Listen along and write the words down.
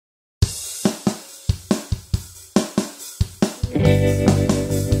What's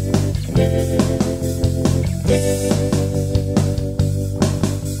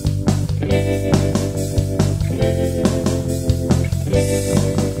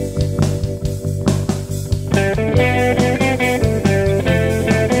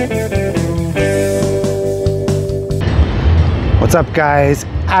up, guys?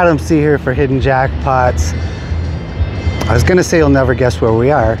 Adam C here for Hidden Jackpots. I was gonna say you'll never guess where we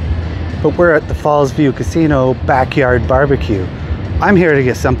are, but we're at the Fallsview Casino Backyard BBQ. I'm here to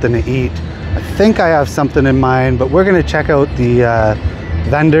get something to eat. I think I have something in mind, but we're gonna check out the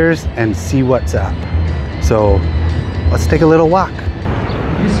vendors and see what's up. So let's take a little walk. You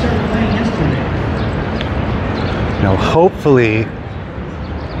started playing yesterday. Now hopefully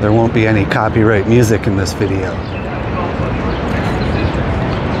there won't be any copyright music in this video.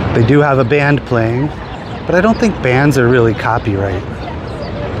 They do have a band playing, but I don't think bands are really copyright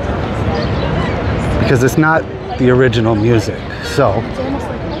because it's not the original music. So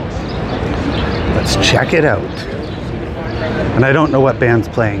let's check it out. And I don't know what band's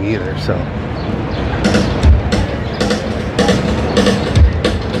playing either, so.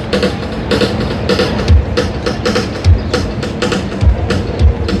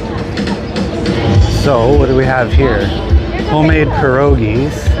 So what do we have here? Homemade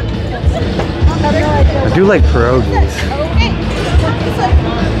pierogies. I do like pierogies.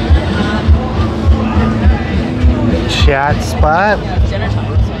 Chat spot.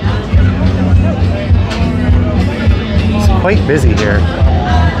 It's quite busy here,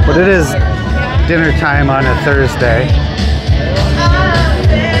 but it is dinner time on a Thursday.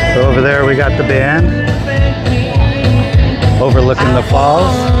 So over there we got the band overlooking the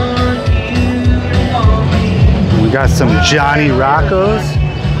falls. We got some Johnny Rocco's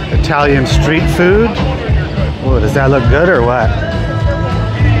Italian street food. Oh, does that look good or what?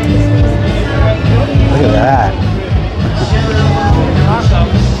 Look at that.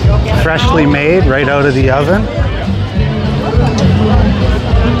 Freshly made right out of the oven.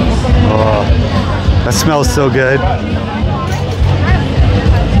 Oh, that smells so good.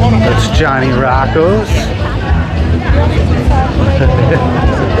 That's Johnny Rocco's.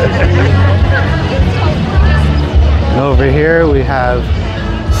 Over here we have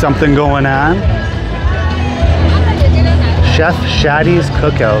something going on. Chef Shaddy's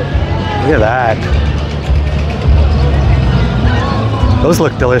Cookout. Look at that. Those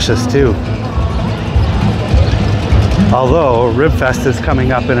look delicious too. Although Ribfest is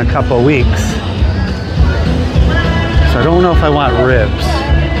coming up in a couple weeks, so I don't know if I want ribs.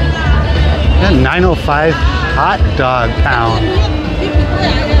 Yeah, 905 hot dog pound.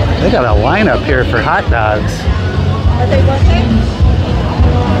 They got a lineup here for hot dogs.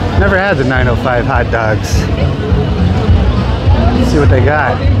 Never had the 905 hot dogs. Let's see what they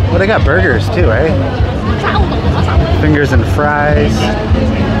got. Well, they got burgers too, eh? Fingers and fries.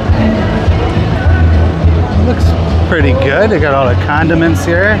 Looks pretty good. They got all the condiments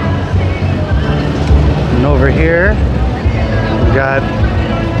here. And over here, we got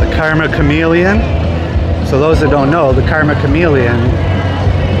the Karma Kamelion. So those that don't know, the Karma Kamelion,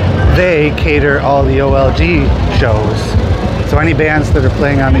 they cater all the OLG shows. So any bands that are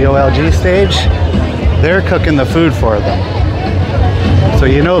playing on the OLG stage, they're cooking the food for them. So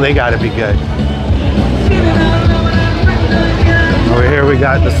you know they gotta be good. Over here we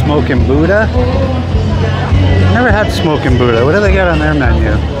got the Smokin' Buddha. Never had Smokin' Buddha. What do they got on their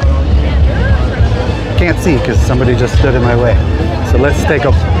menu? Can't see because somebody just stood in my way. So let's take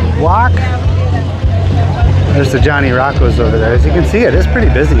a walk. There's the Johnny Rocco's over there. As you can see, it is pretty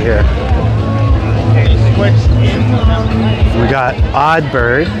busy here. We got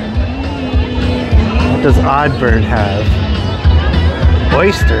Oddbird. What does Oddbird have?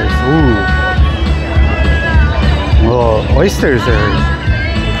 Oysters. Ooh. Well, oysters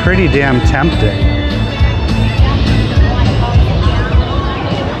are pretty damn tempting.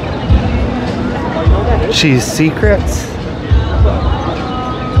 Cheese Secrets.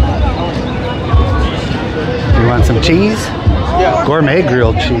 You want some cheese? Yeah. Gourmet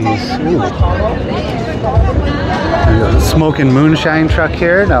grilled cheese. Ooh. There's a smoking moonshine truck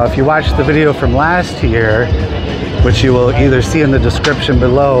here. Now, if you watched the video from last year, which you will either see in the description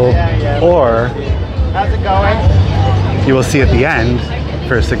below or how's it going? You will see at the end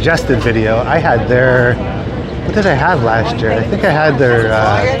for a suggested video. I had their, what did I have last year? I think I had their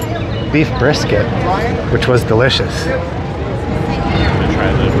beef brisket, which was delicious.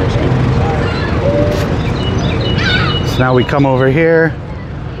 So now we come over here,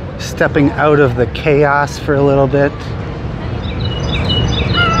 stepping out of the chaos for a little bit.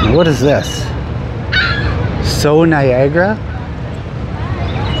 Now, what is this? So Niagara?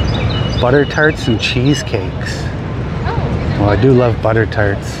 Butter tarts and cheesecakes. Well, I do love butter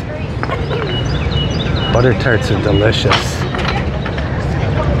tarts. Butter tarts are delicious.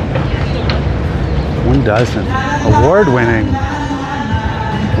 One dozen. Award-winning.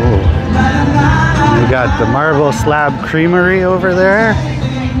 Ooh. We got the Marble Slab Creamery over there.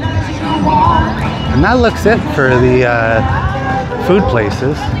 And that looks it for the food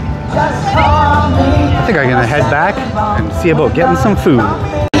places. I think I'm gonna head back and see about getting some food.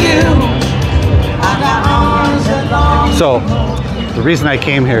 So, the reason I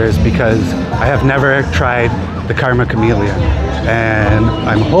came here is because I have never tried the Karma Kamelion. And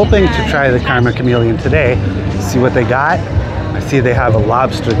I'm hoping to try the Karma Kamelion today, see what they got. I see they have a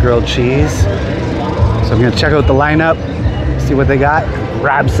Lobster Grilled Cheese. So I'm gonna check out the lineup, see what they got,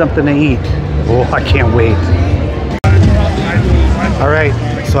 grab something to eat. Oh, I can't wait. All right,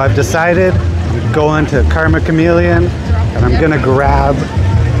 so I've decided I'm going to Karma Kamelion and I'm gonna grab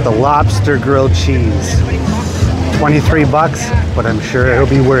the Lobster Grilled Cheese. 23 bucks, but I'm sure it'll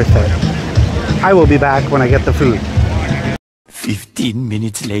be worth it. I will be back when I get the food. 15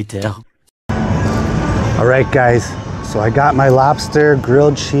 minutes later. All right, guys, so I got my Lobster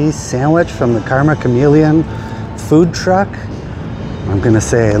Grilled Cheese sandwich from the Karma Kamelion Food Truck. I'm gonna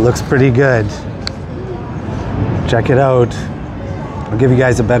say it looks pretty good. Check it out. I'll give you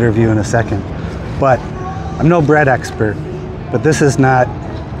guys a better view in a second. But I'm no bread expert, but this is not,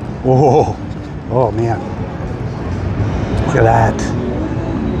 whoa, oh man. Look at that.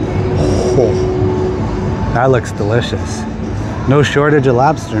 Oh, that looks delicious. No shortage of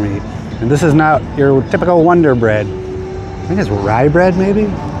lobster meat. And this is not your typical Wonder Bread. I think it's rye bread, maybe?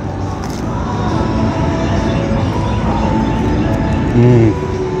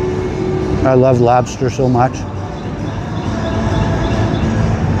 I love lobster so much.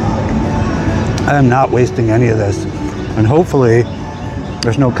 I am not wasting any of this. And hopefully,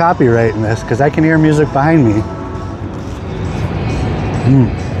 there's no copyright in this because I can hear music behind me. I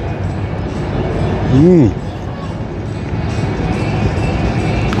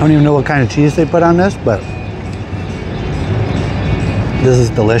don't even know what kind of cheese they put on this, but this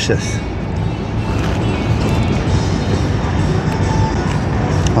is delicious.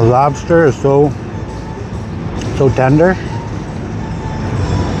 The lobster is so tender.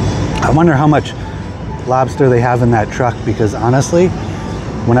 I wonder how much lobster they have in that truck because honestly,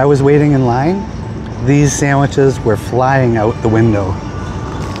 when I was waiting in line, these sandwiches were flying out the window.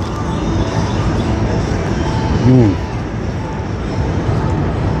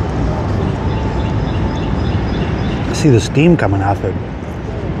 I see the steam coming off it.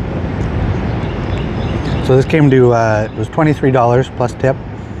 So this came to, it was $23 plus tip.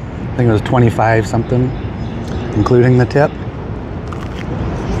 I think it was 25 something, including the tip.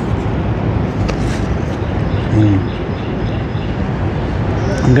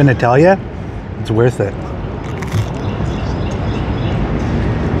 I'm gonna tell you, it's worth it.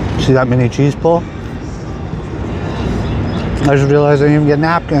 See that mini cheese pull? I just realized I didn't even get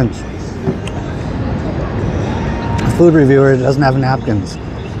napkins. A food reviewer doesn't have napkins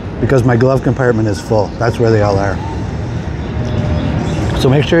because my glove compartment is full. That's where they all are. So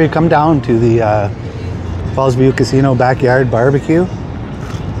make sure you come down to the Fallsview Casino Backyard BBQ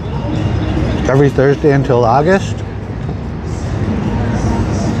every Thursday until August.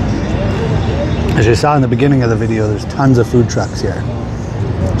 As you saw in the beginning of the video, there's tons of food trucks here.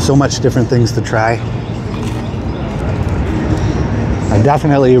 So much different things to try. I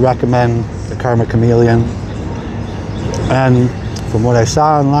definitely recommend the Karma Kamelion. And from what I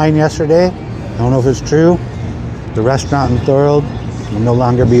saw online yesterday, I don't know if it's true, the restaurant in Thorold will no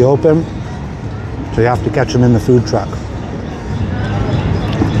longer be open, so you have to catch them in the food truck.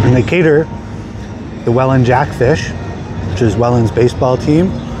 And they cater the Welland Jackfish, which is Welland's baseball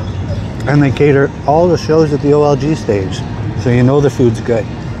team, and they cater all the shows at the OLG stage, so you know the food's good.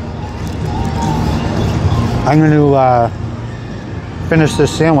 I'm going to finish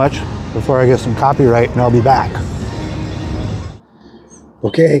this sandwich before I get some copyright, and I'll be back.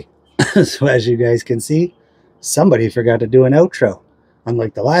 Okay, so as you guys can see, somebody forgot to do an outro,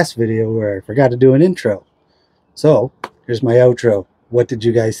 unlike the last video where I forgot to do an intro. So here's my outro. What did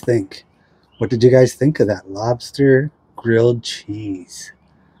you guys think? What did you guys think of that Lobster Grilled Cheese?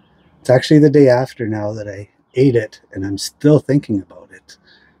 It's actually the day after now that I ate it, and I'm still thinking about it.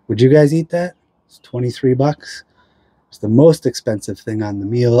 Would you guys eat that? It's 23 bucks. It's the most expensive thing on the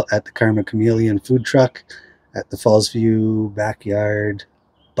meal at the Karma Kamelion Food Truck at the Fallsview Backyard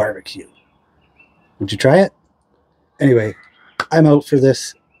BBQ. Would you try it? Anyway, I'm out for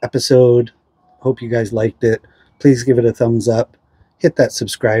this episode. Hope you guys liked it. Please give it a thumbs up. Hit that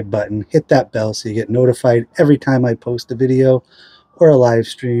subscribe button. Hit that bell so you get notified every time I post a video or a live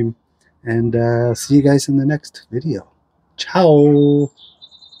stream. And see you guys in the next video. Ciao.